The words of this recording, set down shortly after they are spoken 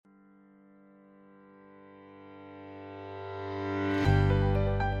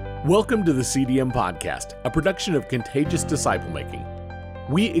Welcome to the CDM Podcast, a production of Contagious Disciple Making.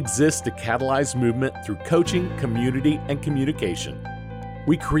 We exist to catalyze movement through coaching, community, and communication.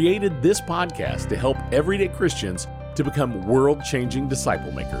 We created this podcast to help everyday Christians to become world-changing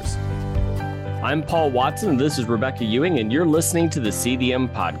disciple makers. I'm Paul Watson, and this is Rebecca Ewing, and you're listening to the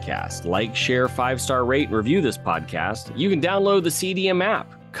CDM Podcast. Like, share, 5-star rate, and review this podcast. You can download the CDM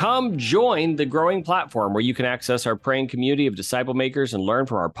app. Come join the growing platform where you can access our praying community of disciple makers and learn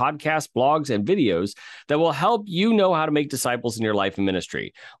from our podcasts, blogs, and videos that will help you know how to make disciples in your life and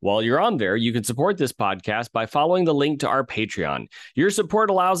ministry. While you're on there, you can support this podcast by following the link to our Patreon. Your support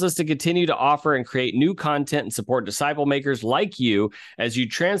allows us to continue to offer and create new content and support disciple makers like you as you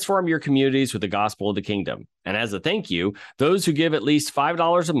transform your communities with the gospel of the kingdom. And as a thank you, those who give at least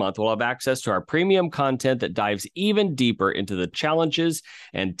 $5 a month will have access to our premium content that dives even deeper into the challenges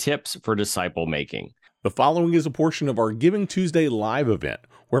and tips for disciple making. The following is a portion of our Giving Tuesday live event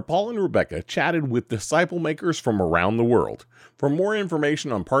where Paul and Rebecca chatted with disciple makers from around the world. For more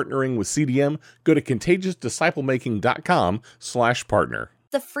information on partnering with CDM, go to contagiousdisciplemmaking.com/partner.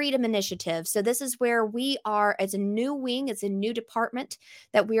 The Freedom Initiative. So this is where we are as a new wing, it's a new department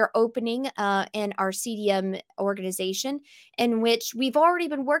that we are opening in our CDM organization, in which we've already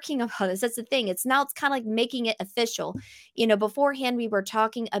been working on this. That's the thing. It's kind of like making it official. You know, beforehand we were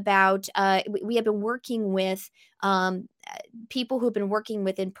talking about, we have been working with people who've been working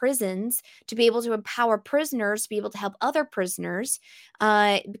within prisons to be able to empower prisoners to be able to help other prisoners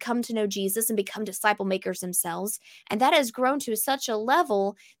come to know Jesus and become disciple makers themselves. And that has grown to such a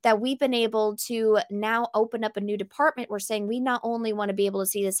level that we've been able to now open up a new department. We're saying we not only want to be able to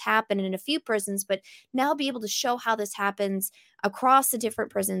see this happen in a few prisons, but now be able to show how this happens across the different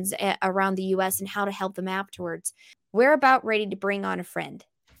prisons around the U.S. and how to help them afterwards. We're about ready to bring on a friend.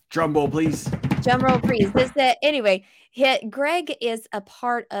 Drum roll, please. Drum roll, please. Anyway, Greg is a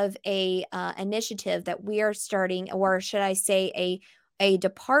part of a initiative that we are starting, or should I say a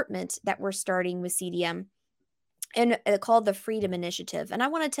department that we're starting with CDM, and called the Freedom Initiative. And I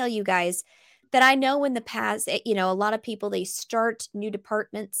want to tell you guys that I know in the past, a lot of people, they start new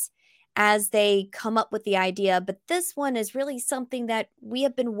departments as they come up with the idea, but this one is really something that we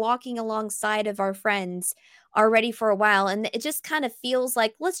have been walking alongside of our friends already for a while, and it just kind of feels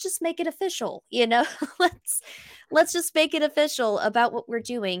like, let's just make it official, let's just make it official about what we're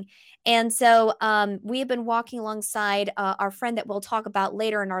doing. And so we have been walking alongside our friend that we'll talk about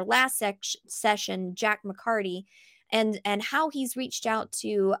later in our last session, Jack McCarty, and how he's reached out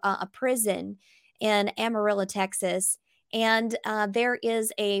to a prison in Amarillo, Texas. And there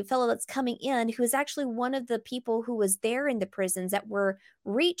is a fellow that's coming in who is actually one of the people who was there in the prisons that were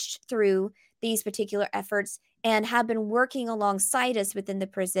reached through these particular efforts and have been working alongside us within the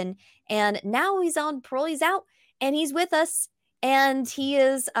prison. And now he's on parole, he's out, and he's with us. And he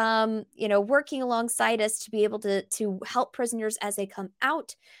is, working alongside us to be able to help prisoners as they come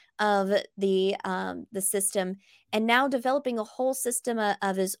out of the system, and now developing a whole system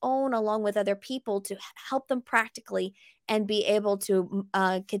of his own along with other people to help them practically and be able to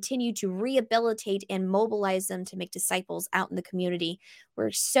continue to rehabilitate and mobilize them to make disciples out in the community.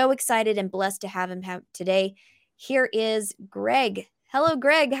 We're so excited and blessed to have him today. Here is Greg. Hello,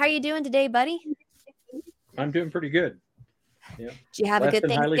 Greg. How are you doing today, buddy? I'm doing pretty good. Yeah. Did you have a good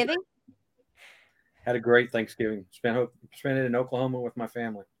Thanksgiving? Had a great Thanksgiving. Spent it in Oklahoma with my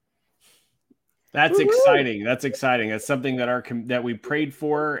family. That's exciting. That's exciting. That's something that we prayed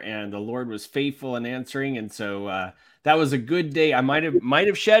for, and the Lord was faithful in answering. And so that was a good day. I might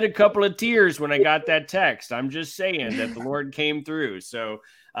have shed a couple of tears when I got that text. I'm just saying that the Lord came through. So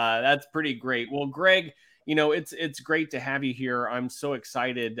that's pretty great. Well, Greg, it's great to have you here. I'm so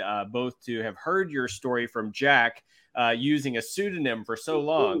excited both to have heard your story from Jack using a pseudonym for so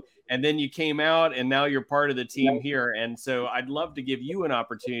long. And then you came out and now you're part of the team here. And so I'd love to give you an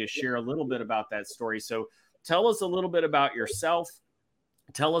opportunity to share a little bit about that story. So tell us a little bit about yourself.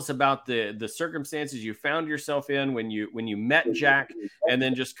 Tell us about the circumstances you found yourself in when you met Jack, and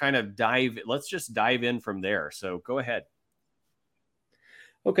then just kind of let's just dive in from there. So go ahead.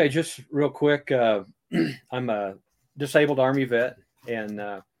 Okay. Just real quick. I'm a disabled Army vet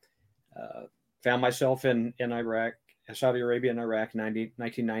and found myself in Iraq, Saudi Arabia and Iraq,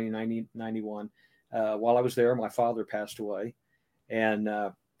 1990, 91. While I was there, my father passed away, and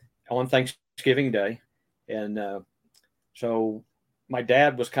on Thanksgiving Day. And so my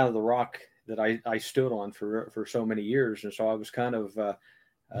dad was kind of the rock that I stood on for so many years. And so I was kind of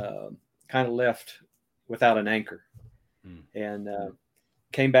left without an anchor. And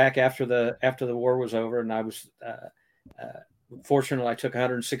came back after the war was over, and I was fortunately, I took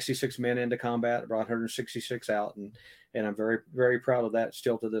 166 men into combat, brought 166 out, and I'm very, very proud of that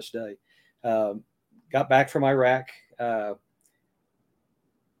still to this day. Got back from Iraq.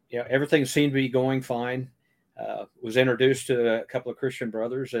 Everything seemed to be going fine. Was introduced to a couple of Christian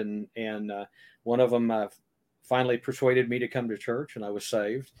brothers, and one of them finally persuaded me to come to church, and I was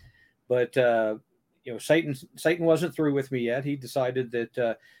saved. But Satan wasn't through with me yet. He decided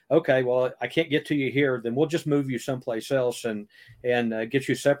that okay, well, I can't get to you here, then we'll just move you someplace else and get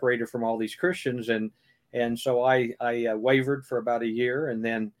you separated from all these Christians. And so I wavered for about a year, and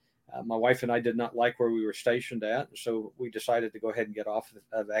then my wife and I did not like where we were stationed at, so we decided to go ahead and get off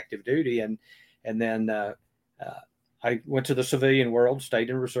of active duty, and then I went to the civilian world, stayed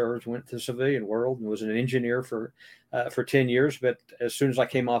in reserves, went to the civilian world, and was an engineer for 10 years. But as soon as I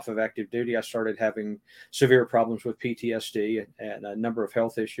came off of active duty, I started having severe problems with PTSD and a number of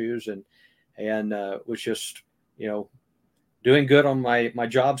health issues, and was just doing good on my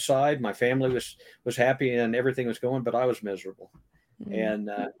job side. My family was happy and everything was going, but I was miserable. Mm-hmm. And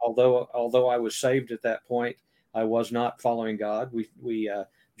although I was saved at that point, I was not following God. We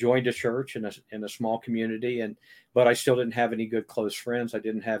joined a church in a small community, but I still didn't have any good close friends. I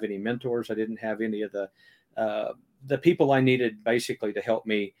didn't have any mentors. I didn't have any of the people I needed basically to help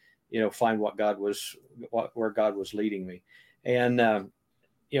me, find where God was leading me. And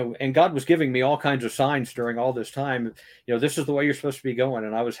and God was giving me all kinds of signs during all this time. This is the way you're supposed to be going,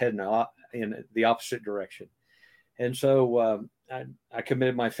 and I was heading in the opposite direction. And so I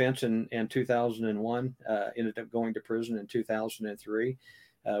committed my offense in 2001. Ended up going to prison in 2003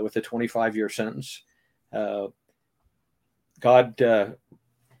 with a 25-year sentence. I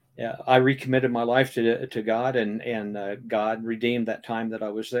recommitted my life to God, and God redeemed that time that I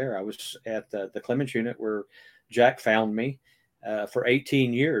was there. I was at the Clements unit where Jack found me for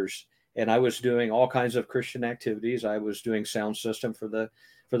 18 years, and I was doing all kinds of Christian activities. I was doing sound system for the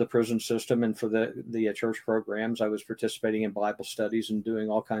prison system and for the church programs. I was participating in Bible studies and doing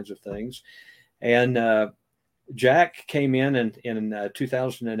all kinds of things. And Jack came in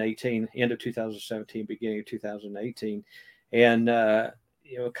 2018, end of 2017, beginning of 2018, and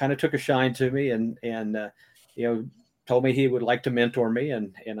kind of took a shine to me and told me he would like to mentor me,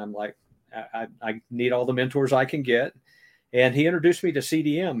 and I'm like, I need all the mentors I can get. And he introduced me to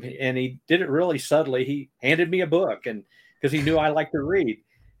CDM, and he did it really subtly. He handed me a book, and because he knew I liked to read.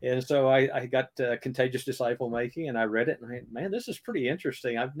 And so I got Contagious Disciple Making, and I read it, and man, this is pretty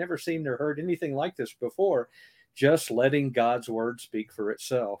interesting. I've never seen or heard anything like this before, just letting God's word speak for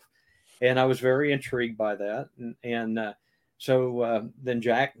itself. And I was very intrigued by that. So then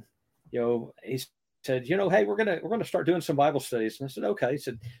Jack, he said, hey, we're gonna start doing some Bible studies. And I said, okay. He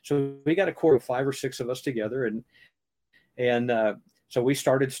said, so we got a core of 5 or 6 of us together, and so we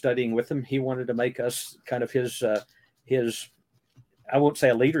started studying with him. He wanted to make us kind of his I won't say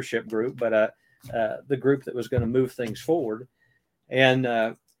a leadership group, but the group that was going to move things forward.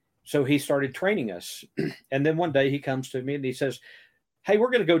 And so he started training us. And then one day he comes to me and he says, hey,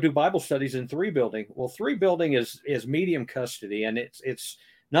 we're going to go do Bible studies in 3 building. Well, 3 building is medium custody, and it's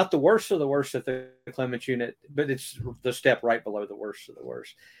not the worst of the worst at the Clements unit, but it's the step right below the worst of the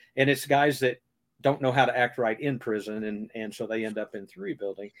worst. And it's guys that don't know how to act right in prison, and so they end up in 3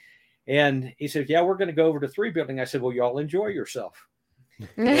 building. And he said, yeah, we're going to go over to 3 building. I said, well, y'all enjoy yourself.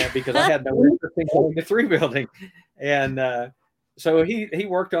 Because I had no interest in going to 3 building. And so he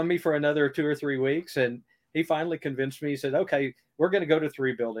worked on me for another 2 or 3 weeks, and he finally convinced me. He said, okay, we're going to go to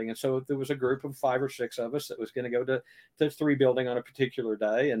 3 building. And so there was a group of 5 or 6 of us that was going to go to 3 building on a particular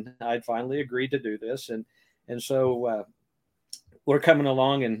day. And I'd finally agreed to do this. And so we're coming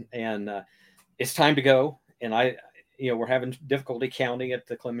along, and it's time to go. And we're having difficulty counting at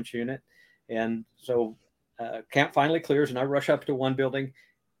the Clements unit. And so count finally clears, and I rush up to 1 building,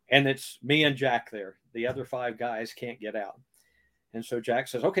 and it's me and Jack there. The other 5 guys can't get out. And so Jack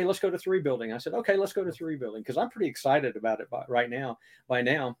says, okay, let's go to 3 building. I said, okay, let's go to 3 building, because I'm pretty excited about it by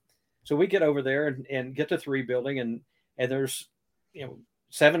now. So we get over there and get to 3 building, and there's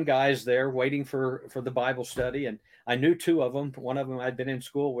 7 guys there waiting for the Bible study. And I knew 2 of them. One of them I'd been in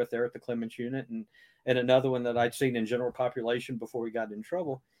school with there at the Clements unit, and another one that I'd seen in general population before we got in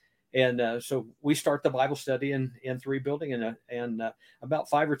trouble. And so we start the Bible study in 3 building, and about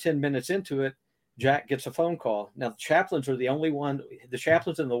 5 or 10 minutes into it, Jack gets a phone call. Now, the chaplains and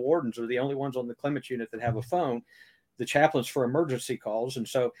the wardens are the only ones on the Clements unit that have a phone, the chaplains for emergency calls. And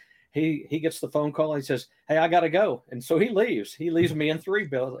so he gets the phone call. He says, hey, I got to go. And so he leaves me in 3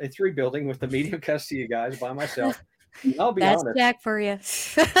 building with the medium custody guys by myself. And I'll be honest. That's Jack for you.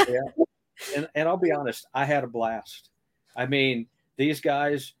 Yeah. And I'll be honest, I had a blast. I mean, these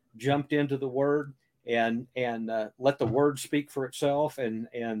guys jumped into the word. and let the word speak for itself,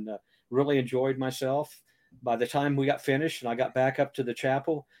 and really enjoyed myself. By the time we got finished and I got back up to the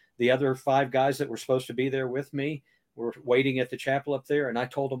chapel, the other 5 guys that were supposed to be there with me were waiting at the chapel up there, and I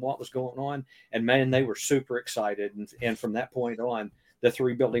told them what was going on, and man, they were super excited. And from that point on, the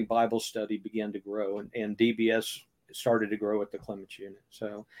 3-building Bible study began to grow, and DBS started to grow at the Clements unit.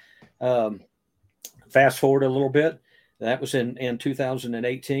 So fast forward a little bit, that was in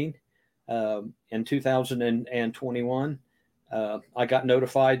 2018. In 2021, I got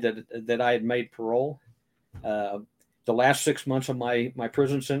notified that I had made parole. The last 6 months of my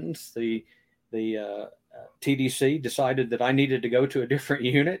prison sentence, the TDC decided that I needed to go to a different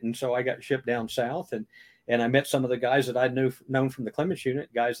unit, and so I got shipped down south, and I met some of the guys that I'd known from the Clements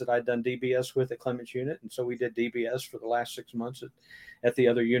unit, guys that I'd done DBS with at Clements unit, and so we did DBS for the last 6 months at the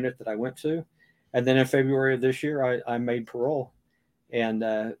other unit that I went to, and then in February of this year, I made parole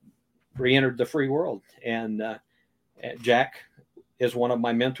and re-entered the free world. And Jack is one of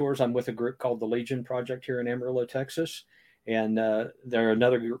my mentors. I'm with a group called the Legion Project here in Amarillo, Texas. And they're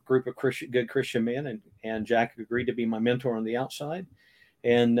another group of good Christian men. And Jack agreed to be my mentor on the outside.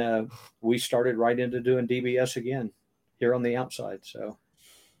 And we started right into doing DBS again here on the outside. So,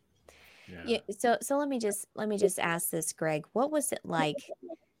 yeah. So let me just ask this, Greg. What was it like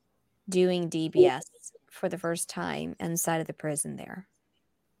doing DBS for the first time inside of the prison there?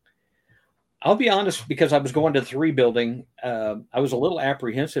 I'll be honest, because I was going to the 3-building, I was a little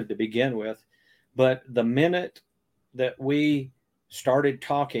apprehensive to begin with, but the minute that we started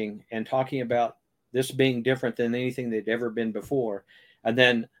talking about this being different than anything they'd ever been before, and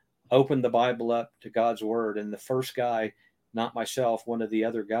then opened the Bible up to God's word, and the first guy, not myself, one of the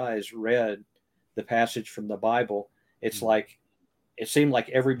other guys, read the passage from the Bible, it's like, it seemed like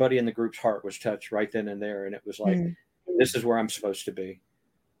everybody in the group's heart was touched right then and there. And it was like, this is where I'm supposed to be.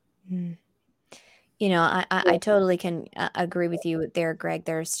 You know, I totally can agree with you there, Greg.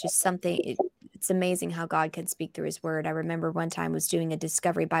 There's just something, it's amazing how God can speak through his word. I remember one time I was doing a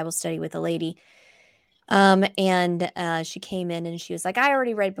discovery Bible study with a lady. And she came in and she was like, I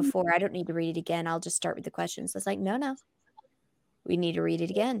already read it before. I don't need to read it again. I'll just start with the questions. I was like, no, we need to read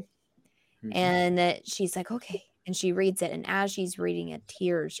it again. And she's like, okay. And she reads it. And as she's reading it,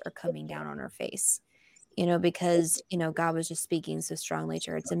 tears are coming down on her face, you know, because, you know, God was just speaking so strongly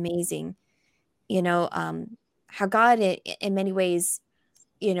to her. It's amazing, you know, how God, in many ways,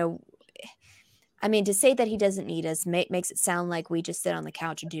 you know, I mean, to say that he doesn't need us makes it sound like we just sit on the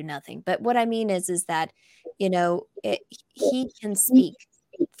couch and do nothing. But what I mean is that, you know, he can speak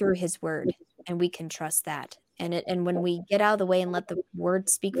through his word, and we can trust that. And when we get out of the way and let the word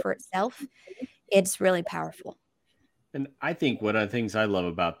speak for itself, it's really powerful. And I think one of the things I love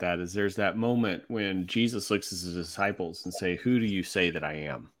about that is there's that moment when Jesus looks at his disciples and say, who do you say that I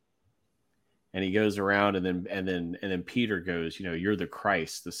am? And he goes around and then Peter goes, you know, you're the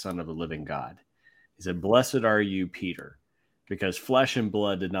Christ, the Son of the living God. He said, blessed are you, Peter, because flesh and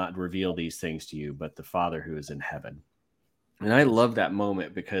blood did not reveal these things to you, but the Father who is in heaven. And I love that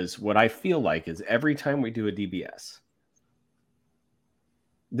moment, because what I feel like is every time we do a DBS,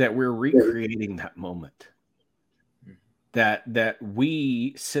 that we're recreating that moment. That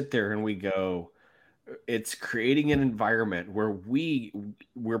we sit there and we go, it's creating an environment where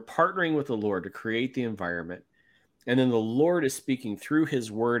we're partnering with the Lord to create the environment. And then the Lord is speaking through his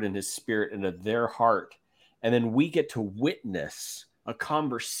word and his spirit into their heart. And then we get to witness a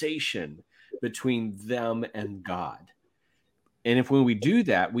conversation between them and God. And when we do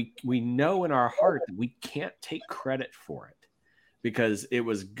that, we know in our heart that we can't take credit for it, because it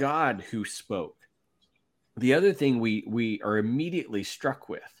was God who spoke. The other thing we are immediately struck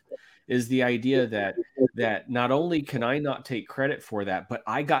with is the idea that not only can I not take credit for that, but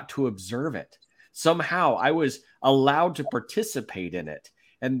I got to observe it. Somehow I was allowed to participate in it.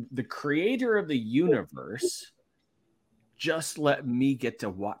 And the creator of the universe just let me get to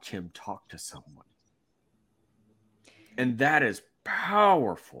watch him talk to someone. And that is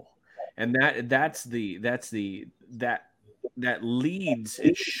powerful. And that leads,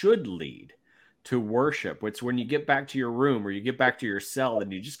 it should lead to worship. It's when you get back to your room or you get back to your cell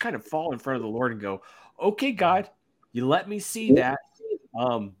and you just kind of fall in front of the Lord and go, okay, God, you let me see that.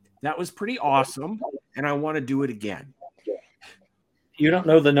 That was pretty awesome, and I want to do it again. You don't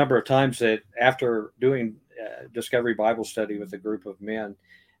know the number of times that after doing Discovery Bible study with a group of men,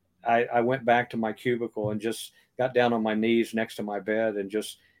 I went back to my cubicle and just got down on my knees next to my bed and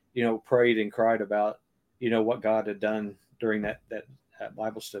just, you know, prayed and cried about, you know, what God had done during that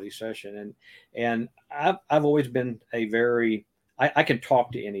Bible study session. And I've always been I can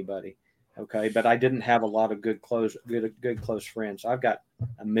talk to anybody Okay. But I didn't have a lot of good close friends. I've got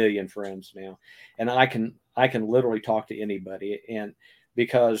a million friends now, and I can literally talk to anybody. And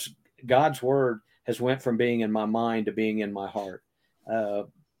because God's word has went from being in my mind to being in my heart.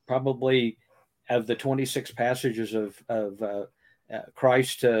 Probably of the 26 passages of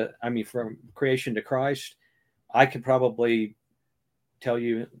Christ from creation to Christ, I could probably tell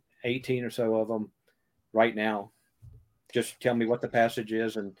you 18 or so of them right now. Just tell me what the passage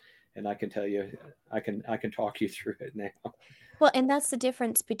is, and I can tell you, I can talk you through it now. Well, and that's the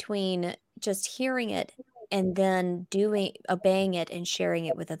difference between just hearing it and then obeying it and sharing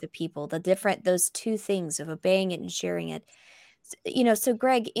it with other people. Those two things of obeying it and sharing it. So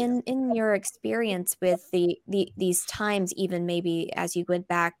Greg, in your experience with these times, even maybe as you went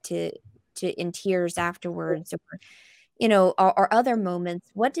back to in tears afterwards, or other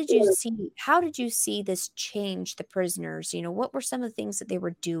moments, what did you see? How did you see this change the prisoners? What were some of the things that they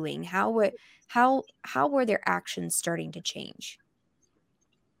were doing? How were their actions starting to change?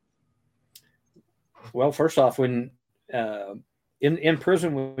 Well, first off, when in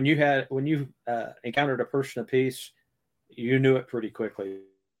prison, when you encountered a person of peace, you knew it pretty quickly,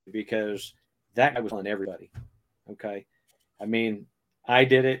 because that guy was on everybody. Okay. I mean, I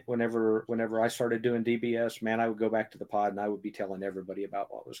did it whenever I started doing DBS, man, I would go back to the pod and I would be telling everybody about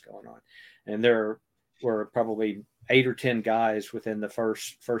what was going on. And there were probably 8 or 10 guys within the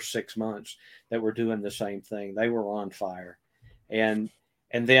first 6 months that were doing the same thing. They were on fire. And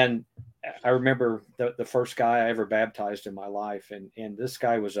then I remember the first guy I ever baptized in my life. And this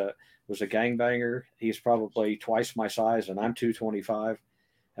guy was a gangbanger. He's probably twice my size, and I'm 225.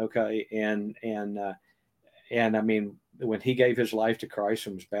 Okay. And I mean, when he gave his life to Christ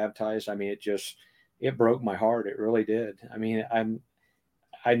and was baptized, I mean, it broke my heart. It really did. I mean,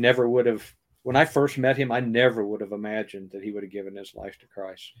 I never would have, when I first met him, I never would have imagined that he would have given his life to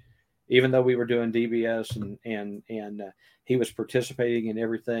Christ, even though we were doing DBS and he was participating in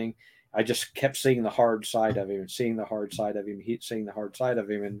everything. I just kept seeing the hard side of him and seeing the hard side of him, seeing the hard side of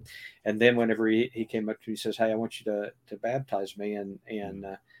him. And then whenever he came up to me, he says, "Hey, I want you to baptize me." And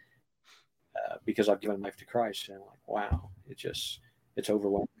because I've given my life to Christ. And I'm like, wow, it's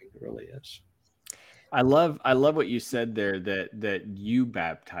overwhelming. It really is. I love what you said there, that you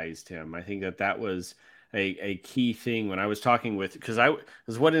baptized him. I think that was a key thing when I was talking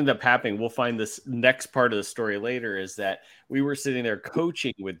because what ended up happening. We'll find this next part of the story later, is that we were sitting there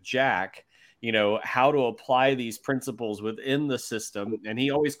coaching with Jack, how to apply these principles within the system. And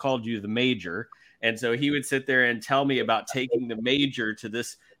he always called you the major. And so he would sit there and tell me about taking the major to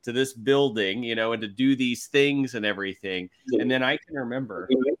this building, and to do these things and everything. And then I can remember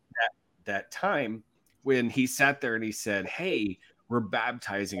that time when he sat there and he said, "Hey, we're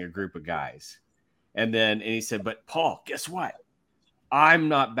baptizing a group of guys." And he said, "But Paul, guess what? I'm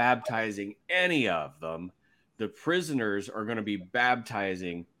not baptizing any of them. The prisoners are going to be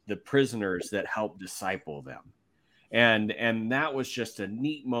baptizing the prisoners that help disciple them." And that was just a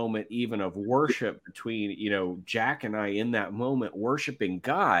neat moment, even of worship between, Jack and I in that moment, worshiping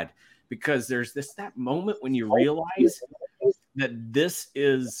God, because there's that moment when you realize that this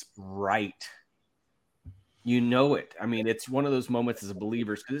is right. It. I mean, it's one of those moments as a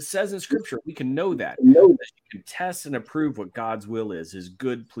believer, because it says in Scripture, we can know that you can test and approve what God's will is, his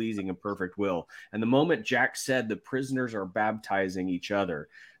good, pleasing, and perfect will. And the moment Jack said the prisoners are baptizing each other,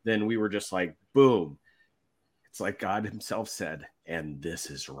 then we were just like, boom. It's like God himself said, and this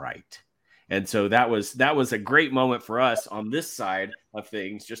is right. And so that was a great moment for us on this side of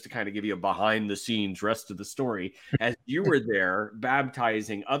things, just to kind of give you a behind the scenes rest of the story, as you were there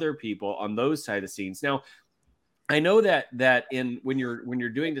baptizing other people on those side of the scenes. Now, I know that when you're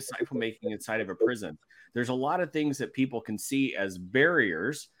doing disciple making inside of a prison, there's a lot of things that people can see as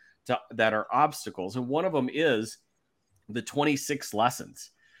barriers that are obstacles. And one of them is the 26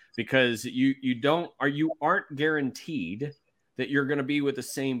 lessons, because you aren't guaranteed that you're going to be with the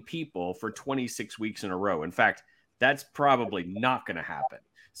same people for 26 weeks in a row. In fact, that's probably not going to happen.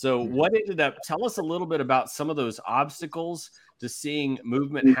 So tell us a little bit about some of those obstacles to seeing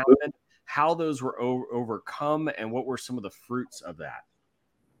movement happen, how those were overcome, and what were some of the fruits of that?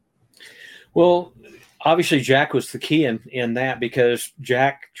 Well, obviously Jack was the key in that, because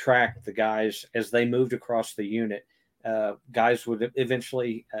Jack tracked the guys as they moved across the unit. Guys would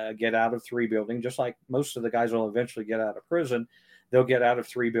eventually get out of 3 building, just like most of the guys will eventually get out of prison. They'll get out of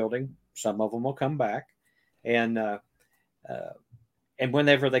 3 building. Some of them will come back. And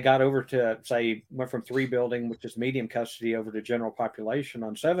whenever they got over to, say, went from 3 building, which is medium custody, over to general population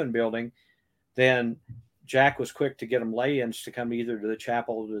on 7 building, then Jack was quick to get them lay-ins to come either to the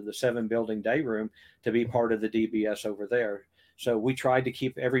chapel or the 7 building day room to be part of the DBS over there. So we tried to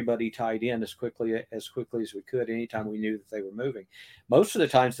keep everybody tied in as quickly as we could anytime we knew that they were moving. Most of the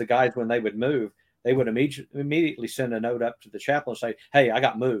times, the guys, when they would move, they would immediately send a note up to the chaplain and say, "Hey, I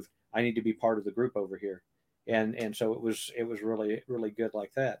got moved. I need to be part of the group over here." And so it was really, really good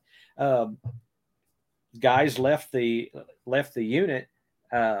like that. Guys left the unit.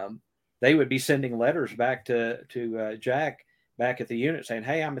 They would be sending letters back to Jack back at the unit saying,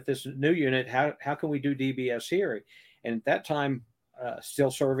 "Hey, I'm at this new unit. How can we do DBS here?" And at that time, still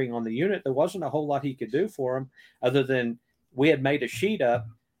serving on the unit, there wasn't a whole lot he could do for them other than we had made a sheet up.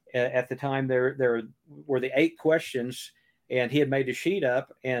 At the time, there were the 8 questions, and he had made a sheet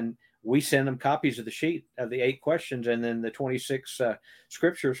up, and we sent him copies of the sheet of the 8 questions and then the 26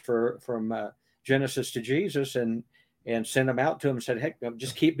 scriptures from Genesis to Jesus, and sent them out to him and said, "Heck,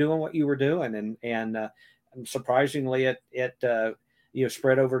 just keep doing what you were doing." And surprisingly, it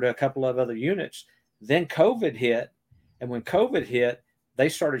spread over to a couple of other units. Then COVID hit. And when COVID hit, they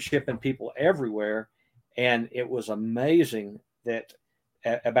started shipping people everywhere. And it was amazing that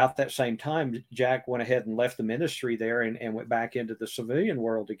about that same time, Jack went ahead and left the ministry there and went back into the civilian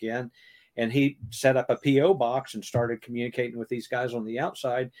world again. And he set up a P.O. box and started communicating with these guys on the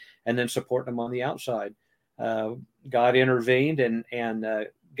outside and then supporting them on the outside. God intervened and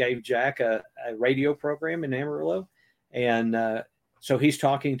gave Jack a radio program in Amarillo. And so he's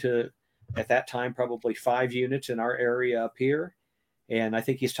talking to, at that time, probably 5 units in our area up here. And I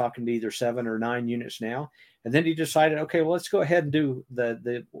think he's talking to either 7 or 9 units now. And then he decided, okay, well, let's go ahead and do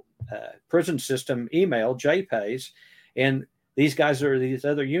the prison system email, JPays. And these guys are these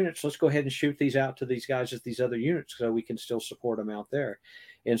other units. Let's go ahead and shoot these out to these guys at these other units so we can still support them out there.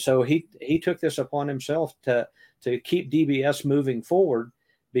 And so he took this upon himself to keep DBS moving forward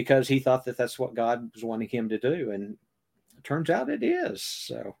because he thought that that's what God was wanting him to do. And it turns out it is.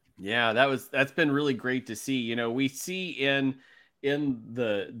 So. Yeah, that's been really great to see. We see in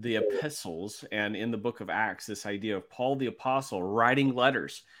the epistles and in the book of Acts, this idea of Paul the apostle writing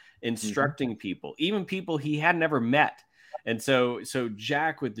letters, instructing people, even people he had never met. And so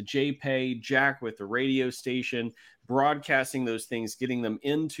Jack with the JPay, Jack with the radio station, broadcasting those things, getting them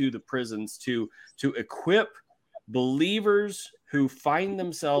into the prisons to equip believers who find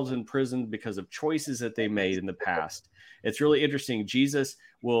themselves in prison because of choices that they made in the past. It's really interesting. Jesus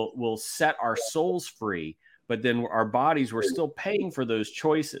will set our souls free, but then our bodies, we're still paying for those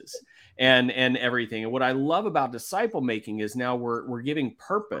choices and everything. And what I love about disciple making is now we're giving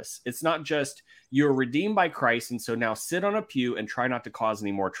purpose. It's not just you're redeemed by Christ, and so now sit on a pew and try not to cause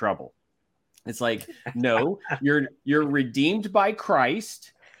any more trouble. It's like, no, you're redeemed by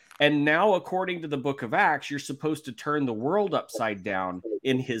Christ. And now, according to the book of Acts, you're supposed to turn the world upside down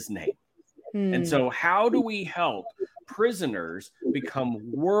in his name. And so how do we help prisoners become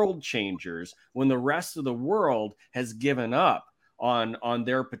world changers when the rest of the world has given up on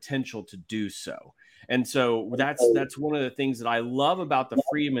their potential to do so? And so that's one of the things that I love about the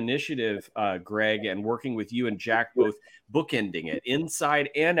Freedom Initiative, Greg, and working with you and Jack, both bookending it inside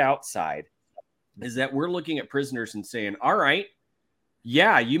and outside, is that we're looking at prisoners and saying, all right,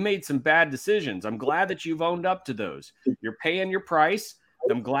 yeah, you made some bad decisions. I'm glad that you've owned up to those. You're paying your price.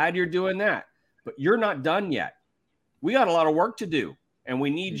 I'm glad you're doing that, but you're not done yet. We got a lot of work to do, and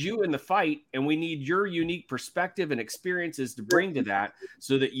we need you in the fight, and we need your unique perspective and experiences to bring to that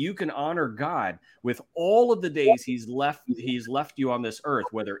so that you can honor God with all of the days he's left you on this earth,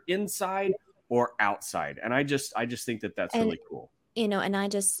 whether inside or outside. And I just think that that's really cool. And I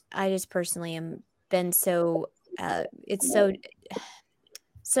just personally am been so it's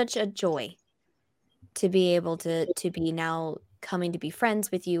such a joy to be able to be now coming to be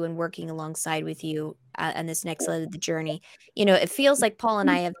friends with you and working alongside with you on this next leg of the journey. It feels like Paul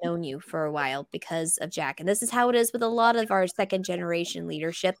and I have known you for a while because of Jack. And this is how it is with a lot of our second generation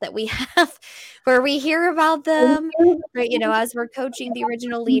leadership that we have, where we hear about them, right? As we're coaching the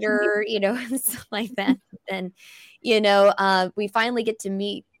original leader, and stuff like that. And, we finally get to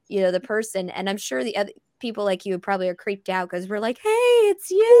meet, the person. And I'm sure the other people like you probably are creeped out because we're like, hey,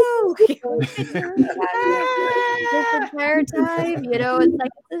 it's you. This entire time, it's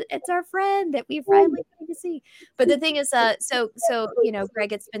like it's our friend that we finally get to see. But the thing is, so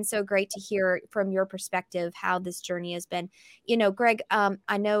Greg, it's been so great to hear from your perspective how this journey has been. Greg,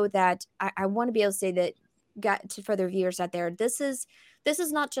 I know that I want to be able to say that, got to further viewers out there, this is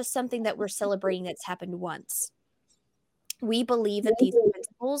not just something that we're celebrating that's happened once. We believe that these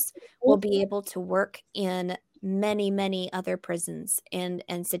principles will be able to work in many, many other prisons and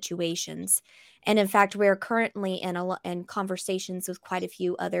situations. And in fact, we're currently in conversations with quite a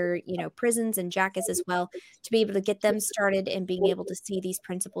few other, prisons, and Jack is as well, to be able to get them started and being able to see these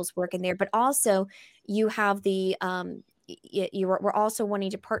principles work in there. But also you have the we're also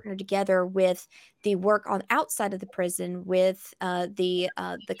wanting to partner together with the work on outside of the prison, with the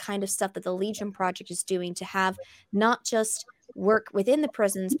kind of stuff that the Legion Project is doing, to have not just work within the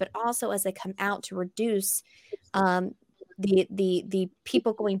prisons, but also as they come out, to reduce the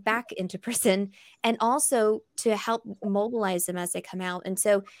people going back into prison, and also to help mobilize them as they come out. And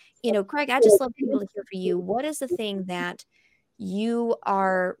so, Greg, I just love to be able to hear from you. What is the thing that you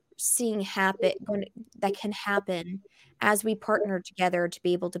are seeing happen, that can happen as we partner together to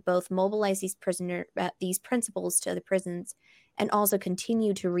be able to both mobilize these principles to other prisons, and also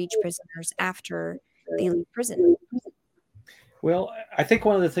continue to reach prisoners after they leave prison? Well, I think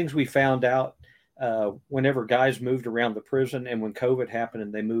one of the things we found out whenever guys moved around the prison, and when COVID happened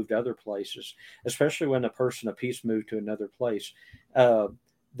and they moved other places, especially when a person of peace moved to another place, the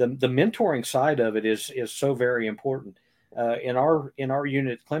mentoring side of it is so very important. In our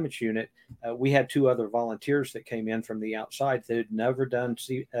unit, Clements unit, we had 2 other volunteers that came in from the outside that had never done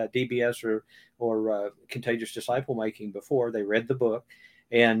DBS or contagious disciple making before. They read the book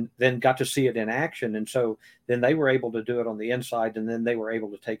and then got to see it in action. And so then they were able to do it on the inside, and then they were able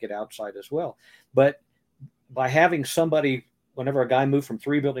to take it outside as well. But by having somebody, whenever a guy moved from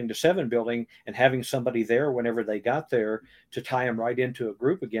 3 building to 7 building, and having somebody there whenever they got there to tie them right into a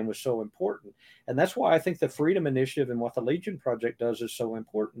group again was so important. And that's why I think the Freedom Initiative and what the Legion Project does is so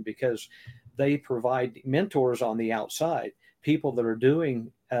important, because they provide mentors on the outside, people that are doing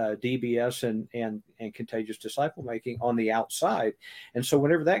DBS and contagious disciple making on the outside. And so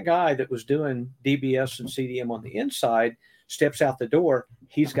whenever that guy that was doing DBS and CDM on the inside steps out the door,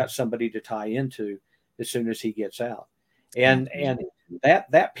 he's got somebody to tie into as soon as he gets out. And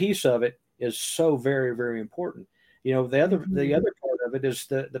that piece of it is so very, very important. The other part of it is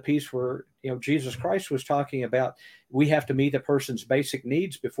the piece where, Jesus Christ was talking about, we have to meet a person's basic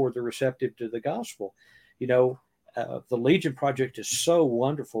needs before they're receptive to the gospel. The Legion Project is so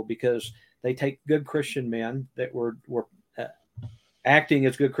wonderful because they take good Christian men that were acting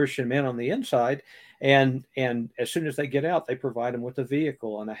as good Christian men on the inside, and as soon as they get out, they provide them with a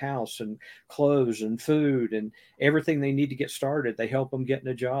vehicle and a house and clothes and food and everything they need to get started. They help them get in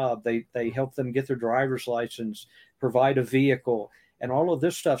a job. They help them get their driver's license, provide a vehicle, and all of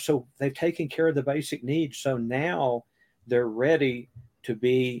this stuff. So they've taken care of the basic needs. So now they're ready to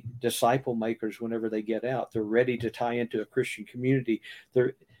be disciple makers whenever they get out. They're ready to tie into a Christian community.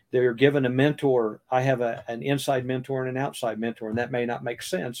 They're given a mentor. I have an inside mentor and an outside mentor, and that may not make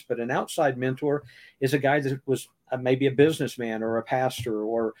sense, but an outside mentor is a guy that was maybe a businessman or a pastor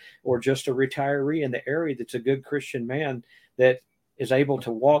or just a retiree in the area that's a good Christian man that is able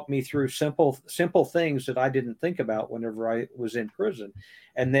to walk me through simple things that I didn't think about whenever I was in prison.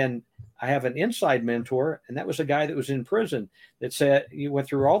 And then I have an inside mentor, and that was a guy that was in prison that said, you went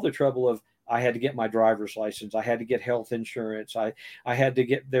through all the trouble of, I had to get my driver's license. I had to get health insurance. I had to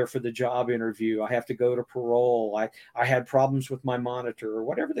get there for the job interview. I have to go to parole. I had problems with my monitor, or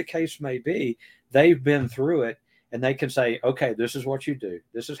whatever the case may be. They've been through it, and they can say, okay, this is what you do.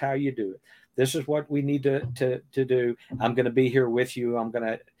 This is how you do it. This is what we need to do. I'm going to be here with you. I'm going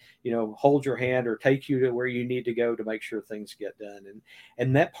to, hold your hand or take you to where you need to go to make sure things get done.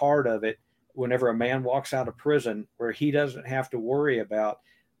 And that part of it, whenever a man walks out of prison, where he doesn't have to worry about,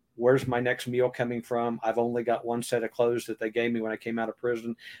 where's my next meal coming from? I've only got 1 set of clothes that they gave me when I came out of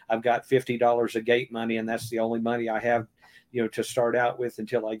prison. I've got $50 of gate money, and that's the only money I have, to start out with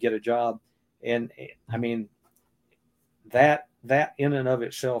until I get a job. And I mean, that in and of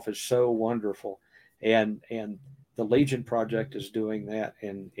itself is so wonderful. And the Legion Project is doing that.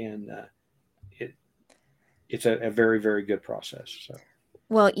 And it's a very, very good process. So.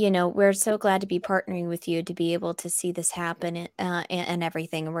 Well, we're so glad to be partnering with you to be able to see this happen and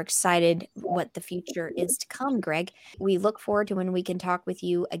everything. And we're excited what the future is to come, Greg. We look forward to when we can talk with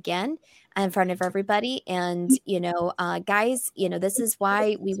you again in front of everybody. And, guys, this is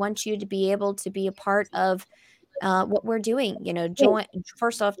why we want you to be able to be a part of what we're doing. Join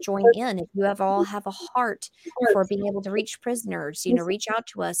in. If you all have a heart for being able to reach prisoners, reach out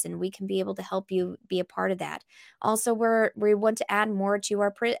to us, and we can be able to help you be a part of that. Also, we want to add more to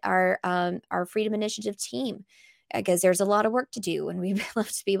our Freedom Initiative team, because there's a lot of work to do, and we'd love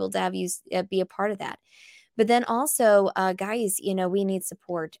to be able to have you be a part of that. But then also, guys, we need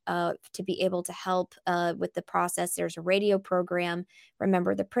support to be able to help with the process. There's a radio program,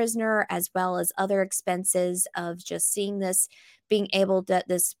 Remember the Prisoner, as well as other expenses of just seeing this, being able to,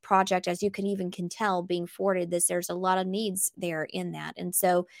 this project, as you can tell, being forwarded this, there's a lot of needs there in that. And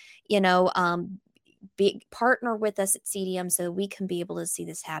so, partner with us at CDM so we can be able to see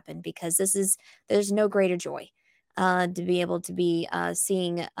this happen, because there's no greater joy to be able to be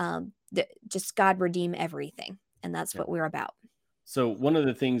seeing just God redeem everything. And that's what we're about. So one of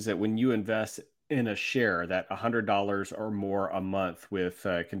the things that when you invest in a share, that $100 or more a month with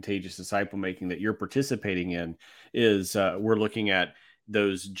Contagious Disciple Making that you're participating in, is we're looking at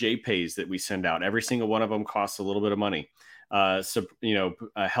those JPays that we send out. Every single one of them costs a little bit of money. So,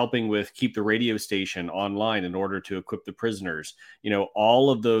 helping with keep the radio station online in order to equip the prisoners, all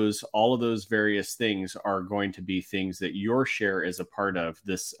of those various things are going to be things that your share is a part of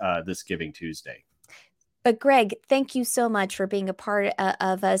this Giving Tuesday. But Greg, thank you so much for being a part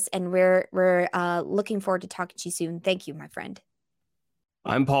of us, and we're looking forward to talking to you soon. Thank you, my friend.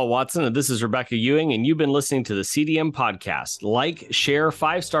 I'm Paul Watson, and this is Rebecca Ewing, and you've been listening to the CDM Podcast. Like, share,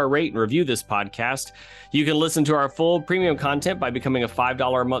 5-star rate, and review this podcast. You can listen to our full premium content by becoming a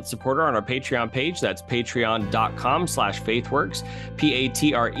 $5 a month supporter on our Patreon page. That's patreon.com/faithworks,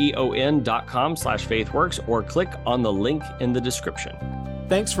 patreon.com/faithworks, or click on the link in the description.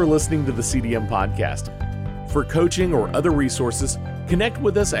 Thanks for listening to the CDM Podcast. For coaching or other resources, connect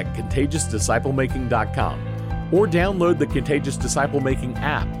with us at contagiousdisciplemaking.com or download the Contagious Disciple Making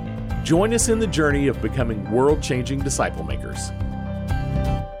app. Join us in the journey of becoming world-changing disciple makers.